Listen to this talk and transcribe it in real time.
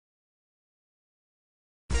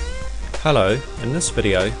Hello, in this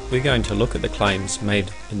video we're going to look at the claims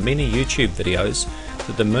made in many YouTube videos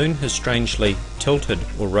that the moon has strangely tilted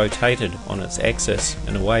or rotated on its axis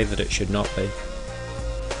in a way that it should not be.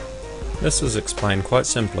 This is explained quite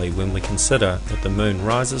simply when we consider that the moon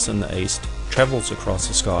rises in the east, travels across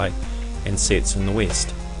the sky and sets in the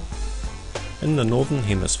west. In the northern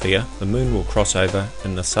hemisphere the moon will cross over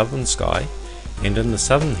in the southern sky, and in the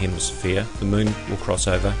southern hemisphere the moon will cross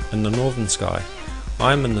over in the northern sky.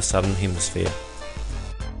 I am in the southern hemisphere.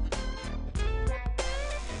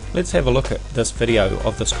 Let's have a look at this video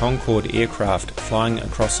of this Concorde aircraft flying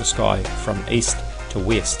across the sky from east to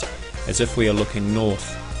west as if we are looking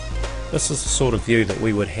north. This is the sort of view that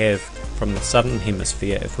we would have from the southern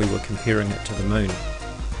hemisphere if we were comparing it to the moon.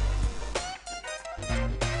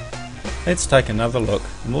 Let's take another look,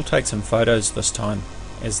 and we'll take some photos this time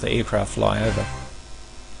as the aircraft fly over.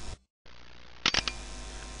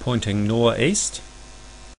 Pointing northeast,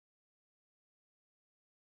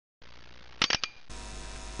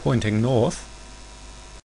 pointing north,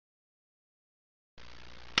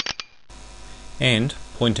 and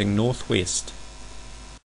pointing northwest.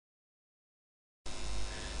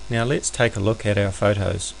 Now let's take a look at our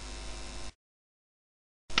photos.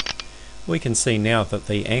 We can see now that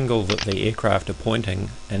the angle that the aircraft are pointing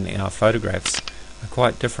in our photographs are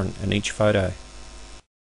quite different in each photo.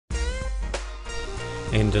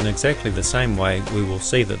 And in exactly the same way we will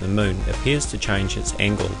see that the moon appears to change its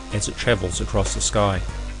angle as it travels across the sky.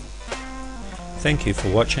 Thank you for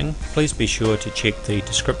watching. Please be sure to check the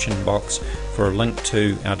description box for a link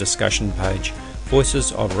to our discussion page,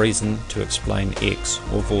 Voices of Reason to Explain X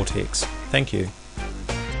or VORTEX. Thank you.